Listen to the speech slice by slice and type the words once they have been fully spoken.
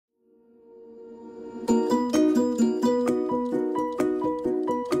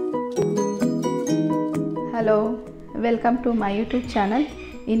Hello, welcome to my YouTube channel.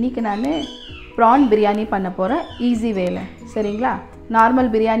 இன்னைக்கு நான் prawn biryani பண்ண போறேன் easy way ல. சரிங்களா? நார்மல்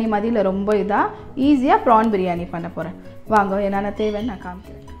biryani மாதிரி இல்ல ரொம்ப ஈஸியா prawn biryani பண்ண போறேன். வாங்க என்னென்ன தேவைன்னு நான்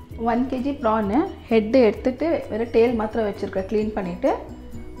காமிக்கிறேன். 1 kg prawn head எடுத்துட்டு வேற tail மாத்திரம் வச்சிருக்கேன் க்ளீன் பண்ணிட்டு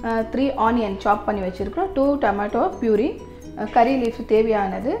 3 onion chop பண்ணி வச்சிருக்கேன் 2 tomato puree curry leaf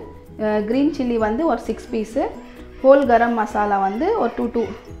தேவையானது green chilli வந்து ஒரு 6 piece whole garam masala வந்து ஒரு 2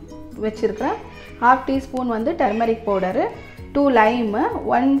 வச்சிருக்கேன் half teaspoon வந்து turmeric powder 2 lime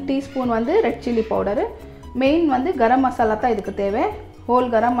 1 teaspoon வந்து red chilli powder main வந்து garam masala தான் இதுக்கு தேவை whole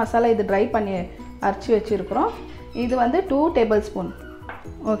garam masala இது dry பண்ணி அரைச்சு வச்சிருக்கோம் இது வந்து 2 tablespoon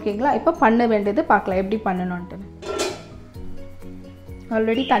ஓகேங்களா இப்போ பண்ண வேண்டியது பார்க்கலாம் எப்படி பண்ணனும்னு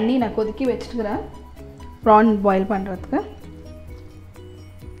ஆல்ரெடி தண்ணி நான் கொதிக்கி வெச்சிருக்கேன் prawn boil பண்றதுக்கு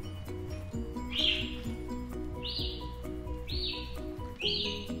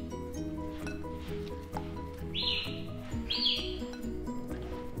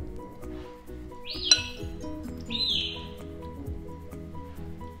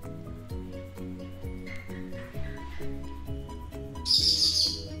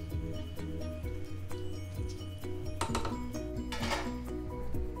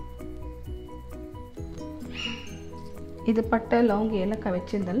இது பட்டை லவங்க ஏலக்காய்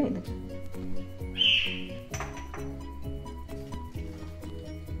வெச்சிருந்தல இது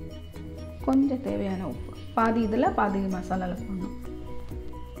கொஞ்சம் தேவையான உப்பு பாதி இதல பாதி மசாலால போடணும்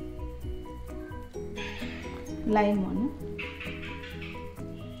லைம்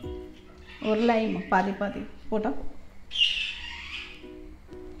ஒரு லைம் பாதி பாதி போட்டா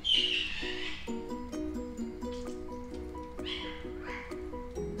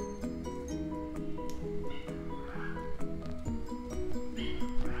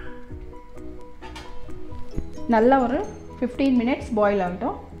நல்லா ஒரு 15 minutes boil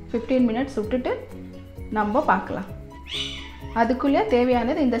ஆகட்டும் 15 minutes விட்டுட்டு நம்ம பார்க்கலாம் அதுக்குள்ள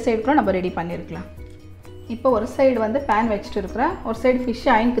தேவையானது இந்த சைடு கூட நம்ம ரெடி பண்ணிருக்கலாம் இப்போ ஒரு சைடு வந்து pan வெச்சிட்டு இருக்கேன் ஒரு சைடு fish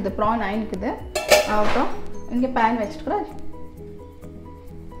ஆயிக்குது prawn ஆயிக்குது ஆகட்டும் இங்க pan வெச்சிட்டு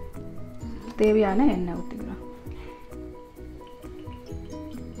தேவையான எண்ணெய் ஊத்திக்கலாம்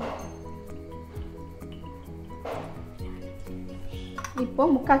இப்போ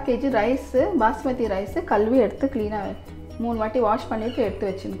 3/4 kg ரைஸ் பாஸ்மதி ரைஸ் கழுவி எடுத்து க்ளீனா 3 வாட்டி வாஷ் பண்ணிட்டு எடுத்து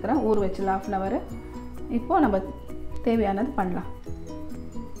வெச்சிருக்கேன் ஊற வெச்சல 1/2 hour இப்போ நம்ம தேவையானது பண்ணலாம்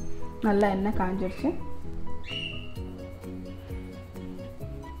நல்லா எண்ணெய் காஞ்சிருச்சு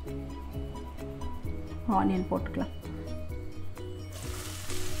ஆனியன் போட்டுக்கலாம்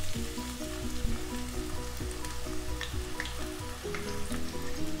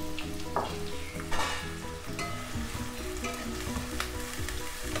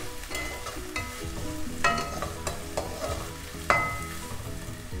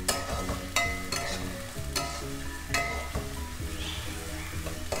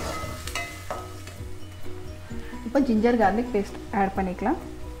இப்போ ginger garlic paste ஆட் பண்ணிக்கலாம்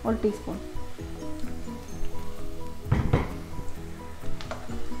 1 teaspoon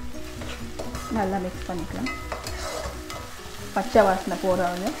நல்லா mix பண்ணிக்கலாம் பச்சை வாசனை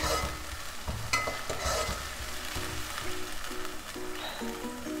போறாங்க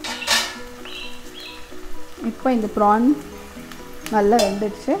இப்போ இந்த prawn நல்லா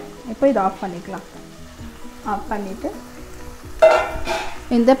வெந்துடுச்சு இப்போ இத ஆஃப் பண்ணிக்கலாம் ஆஃப் பண்ணிட்டு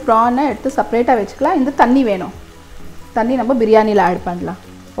இந்த prawn எடுத்து செப்பரேட்டா வெச்சுக்கலாம் இந்த தண்ணி வேணும் தண்ணி நம்ம பிரியாணில ஆட் பண்ணலாம்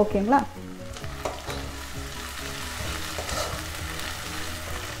ஓகேங்களா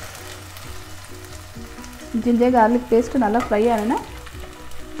ginger garlic paste நல்லா ஃப்ரை ஆனனா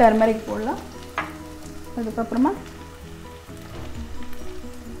turmeric போடலாம் அதுக்கு அப்புறமா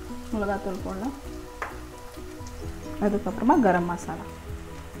மிளகாய்த்தூள் போடலாம் அதுக்கு அப்புறமா garam masala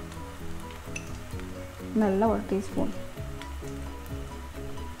நல்லா ஒரு டீஸ்பூன்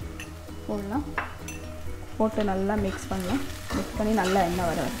போடலாம் போட்டு நல்லா mix பண்ணலாம் mix பண்ணி நல்லா எண்ணெய்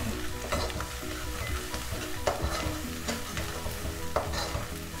வர வைக்கலாம்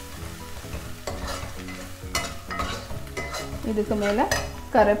இதுக்கு மேல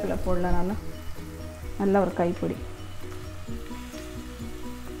கறிவேப்பிலை போடலாம் நல்லா ஒரு கைப்பிடி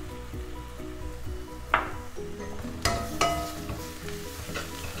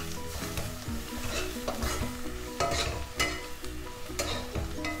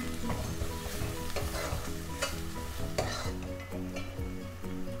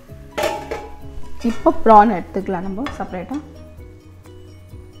இப்போ prawn எடுத்துக்கலாம் நம்ம செப்பரேட்டா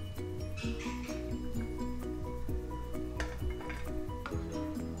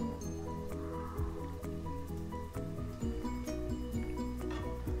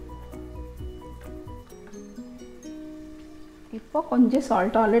இப்போ கொஞ்சம்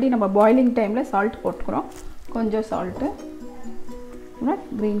salt already நம்ம boiling timeல salt போட்டுக்கறோம் கொஞ்சம் சால்ட்டு, அப்புறம்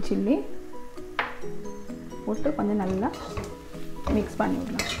க்ரீன் சில்லி போட்டு கொஞ்சம் நல்லா மிக்ஸ் பண்ணி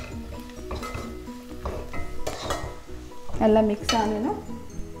விடலாம். நல்லா மிக்ஸ் ஆனதுன்னா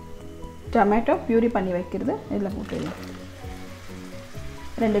டொமேட்டோ பியூரி பண்ணி வைக்கிறது இதில் போட்டுடலாம்.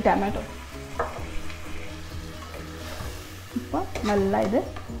 2 டொமேட்டோ. இப்போ நல்லா இது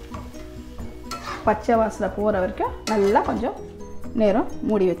பச்சை வாசனை போகிற வரைக்கும் நல்லா கொஞ்சம் நேரம்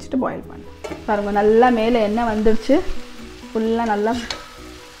மூடி வச்சுட்டு பாயில் பண்ணு. பாருங்கள், நல்லா மேலே எண்ணெய் வந்துடுச்சு, ஃபுல்லாக நல்லா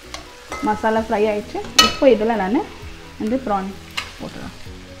மசாலா ஃப்ரை ஆகிடுச்சு. இப்போ இதில் நான் வந்து ப்ரான் போட்டுறேன்.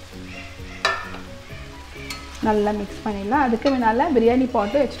 நல்லா மிக்ஸ் பண்ணிடலாம். அதுக்கு முன்னால் பிரியாணி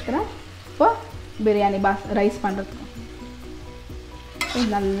பாட்டு வச்சுருக்கிறேன். இப்போ பிரியாணி ரைஸ் பண்ணுறதுக்கு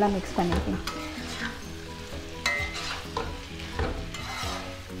நல்லா மிக்ஸ் பண்ணிக்கலாம்.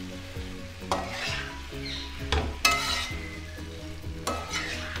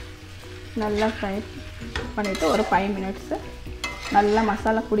 நல்லா ஃப்ரை பண்ணிவிட்டு ஒரு 5 மினிட்ஸு நல்லா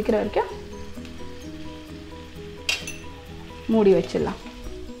மசாலா பிடிக்கிற வரைக்கும் மூடி வச்சிடலாம்.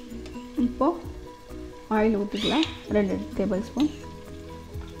 இப்போது ஆயில் ஊற்றிக்கலாம். 2 டேபிள் ஸ்பூன்.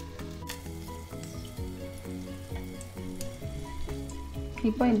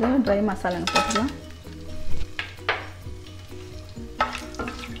 இப்போ இந்த ட்ரை மசாலா போட்டுக்கலாம்.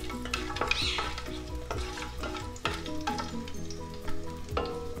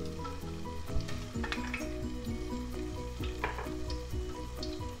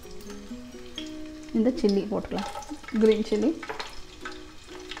 இந்த சில்லி போட்டுக்கலாம், க்ரீன் சில்லி.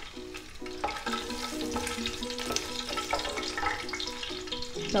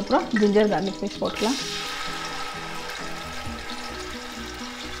 அப்புறம் ஜிஞ்சர் கார்லிக் பேஸ்ட் போட்டுக்கலாம்.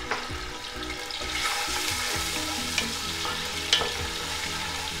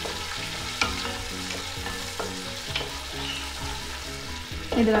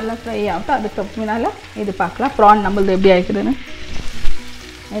 இது நல்லா ஃப்ரை ஆகட்டும். அதுக்கு முன்னால் இது பார்க்கலாம் ப்ரான் நம்மளது எப்படி ஆகிக்குதுன்னு.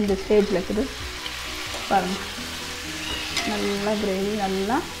 இந்த ஸ்டேஜில் இருக்குது பாருங்கள், நல்லா கிரேவி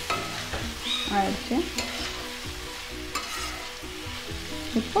நல்லா ஆயிடுச்சு.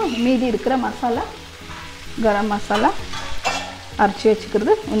 இப்போ மீதி இருக்கிற மசாலா, கரம் மசாலா அரைச்சி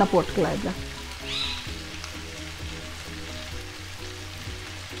வச்சுக்கிறது இன்னும் போட்டுக்கலாம். இதில்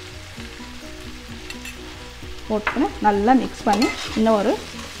போட்டு நல்லா மிக்ஸ் பண்ணி இன்னும் ஒரு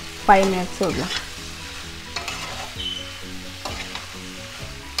 5 மினிட்ஸ் விடலாம்.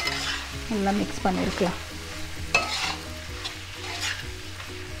 நல்லா மிக்ஸ் பண்ணியிருக்கலாம்.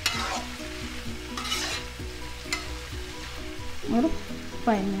 ஒரு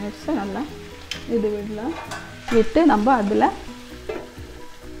 5 மினிட்ஸு நல்லா இது விடலாம். விட்டு நம்ம அதில்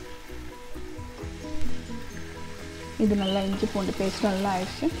இது நல்லா இஞ்சி பூண்டு பேஸ்ட் நல்லா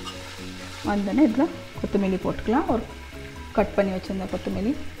ஆயிடுச்சு. வந்தோடனே இதில் கொத்தமல்லி போட்டுக்கலாம். ஒரு கட் பண்ணி வச்சுருந்த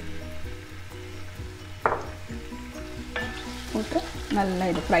கொத்தமல்லி போட்டு நல்லா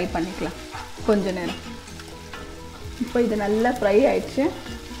இது ஃப்ரை பண்ணிக்கலாம் கொஞ்ச நேரம். இப்போ இது நல்லா ஃப்ரை ஆயிடுச்சு.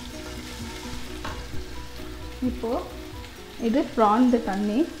 இப்போது இது ப்ரான்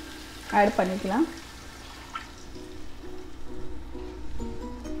தண்ணி ஆட் பண்ணிக்கலாம்.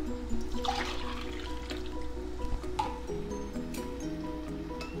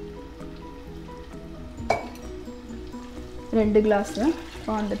 ரெண்டு கிளாஸ்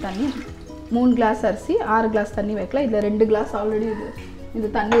ப்ரான் தண்ணி, 3 கிளாஸ் அரிசி 6 கிளாஸ் தண்ணி வைக்கலாம். இதில் 2 கிளாஸ் ஆல்ரெடி இது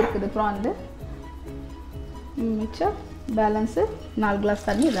தண்ணி இருக்குது ப்ரான். மிச்சம் பேலன்ஸு 4 கிளாஸ்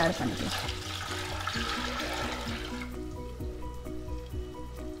தண்ணி இதை ஆட் பண்ணிக்கலாம்.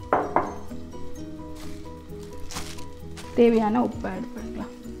 தேவையான உப்பு ஆட்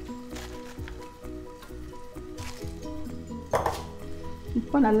பண்ணிக்கலாம்.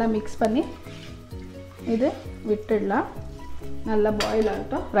 இப்போ நல்லா மிக்ஸ் பண்ணி இது விட்டுடலாம். நல்லா பாயில்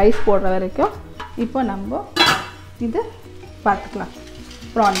ஆகட்டும் ரைஸ் போடுற வரைக்கும். இப்போ நம்ம இது பார்த்துக்கலாம்,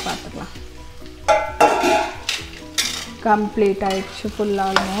 ப்ரான் பார்த்துக்கலாம். கம்ப்ளீட் ஆகிடுச்சு, ஃபுல்லாக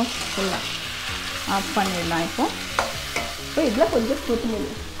ஆல்மோஸ்ட் ஃபுல்லாக ஆஃப் பண்ணிடலாம். இப்போ இதில் கொஞ்சம்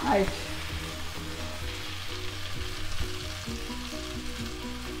கொத்தமல்லி ஆயிடுச்சு.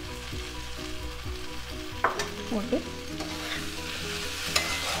 போட்டு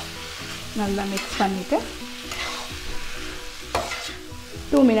நல்லா மிக்ஸ் பண்ணிவிட்டு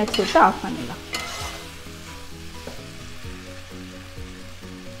 2 மினிட்ஸ் விட்டு ஆஃப் பண்ணிடலாம்.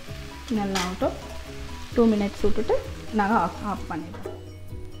 நல்லா ஆகட்டும். 2 மினிட்ஸ் விட்டுட்டு நாங்கள் ஆஃப் பண்ணிடுறோம்.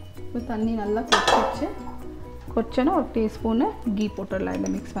 இப்போ தண்ணி நல்லா கொதிச்சு கொச்சோன்னா ஒரு டீஸ்பூனு கீ போட்டுடலாம்.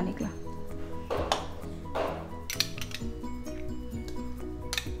 இதில் மிக்ஸ் பண்ணிக்கலாம்.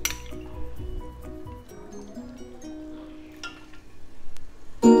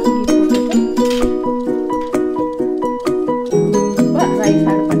 ரைஸ்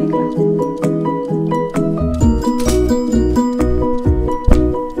ஆட் பண்ணிக்கலாம்.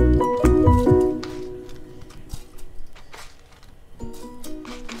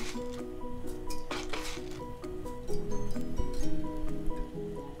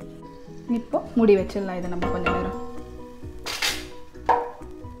 இப்போ மூடி வச்சிடலாம் இதை நம்ம கொஞ்ச நேரம்.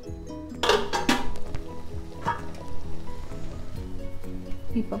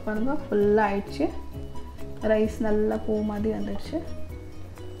 இப்போ பாருங்க ஃபுல்லாக ஆயிடுச்சு. ரைஸ் நல்லா பூ மாதிரி வந்துடுச்சு.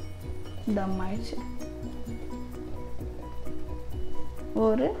 தம் ஆயிடுச்சு.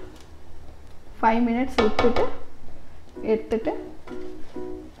 ஒரு 5 minutes விட்டுட்டு எடுத்துட்டு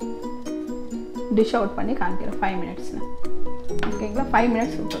டிஷ் அவுட் பண்ணி காமிக்கிறேன் 5 minutesல. ஓகேங்களா? 5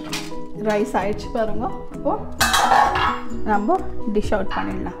 minutes விட்டுட்டோம். ரைஸ் ஆயிடுச்சு பாருங்க. இப்போ நம்ம டிஷ் அவுட்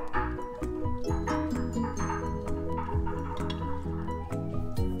பண்ணிடலாம்.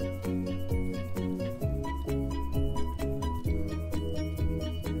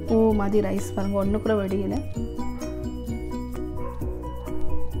 பூ மாதிரி ரைஸ் பாருங்க, ஒன்று கூட வெடியல.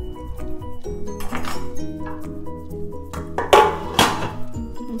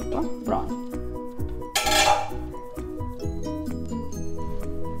 இப்போ ப்ரான்.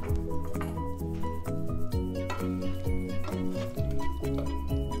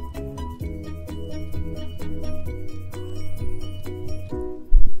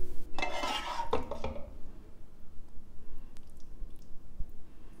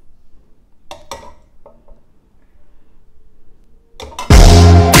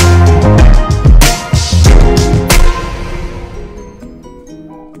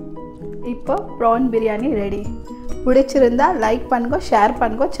 இப்போ ப்ரான் பிரியாணி ரெடி. பிடிச்சிருந்தா லைக் பண்ணுங்க, ஷேர்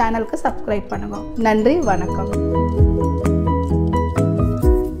பண்ணுங்க, சேனலுக்கு சப்ஸ்கிரைப் பண்ணுங்க. நன்றி, வணக்கம்.